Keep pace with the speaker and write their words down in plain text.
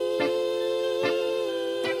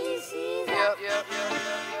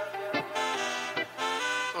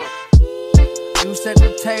set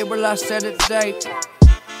the table, I set a date.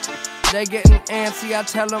 They getting antsy, I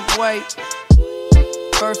tell them wait.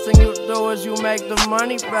 First thing you do is you make the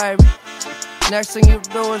money, baby. Next thing you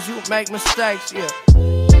do is you make mistakes, yeah.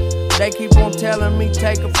 They keep on telling me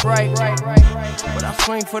take a break, but I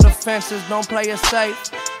swing for the fences, don't play it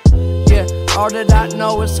safe. Yeah, all that I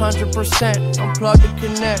know is 100%. Unplug the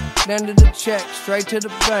connect, then to the check, straight to the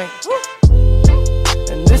bank.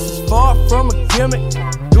 And this is far from a gimmick.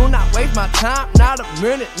 Do not waste my time, not a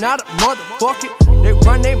minute, not a motherfucker. They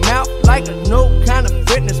run their mouth like a new kind of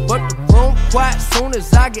fitness, but the room quiet soon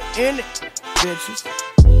as I get in it. Bitches,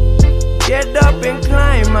 get up and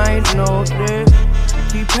climb, I ain't know this.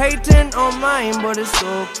 Keep hating on mine, but it's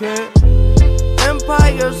okay.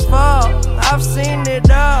 Empires fall, I've seen it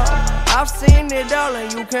all. I've seen it all,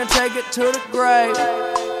 and you can't take it to the grave.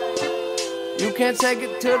 You can't take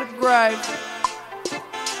it to the grave.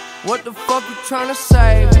 What the fuck you tryna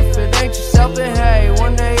say? If it ain't yourself, then hey,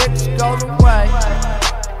 one day it just goes away.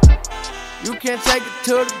 You can't take it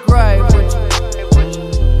to the grave with you.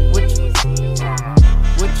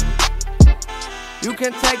 You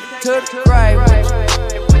can't take it to the grave with you.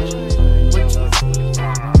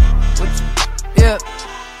 Yeah.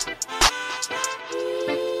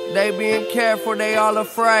 They being careful, they all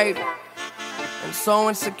afraid. And so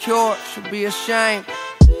insecure, should be ashamed.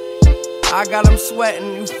 I got them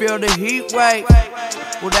sweating, you feel the heat wave.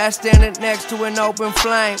 Well, that's standing next to an open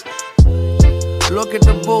flame. Look at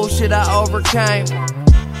the bullshit I overcame.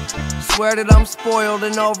 Swear that I'm spoiled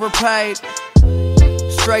and overpaid.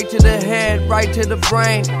 Straight to the head, right to the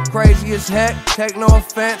brain. Crazy as heck, take no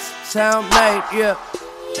offense, sound made, yeah.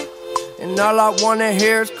 And all I wanna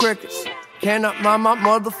hear is crickets. Cannot mind my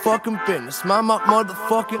motherfucking business, mind my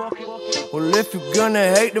motherfucking. Well, if you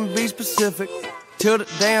gonna hate, then be specific. Till the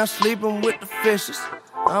day I'm sleeping with the fishes,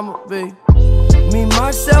 I'ma be me,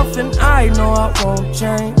 myself, and I know I won't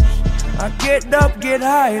change. I get up, get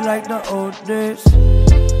high like the old days.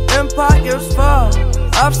 Empires fall,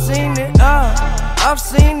 I've seen it all. I've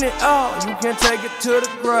seen it all. You can't take it to the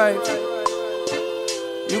grave.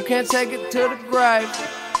 You can't take it to the grave.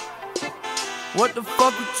 What the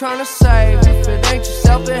fuck you tryna say? If it ain't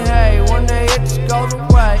yourself, then hey, one day it just goes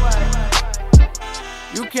away.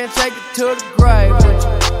 You can't take it to the grave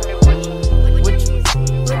with you.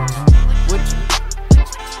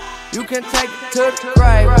 You can't take it to the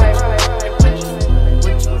grave with you.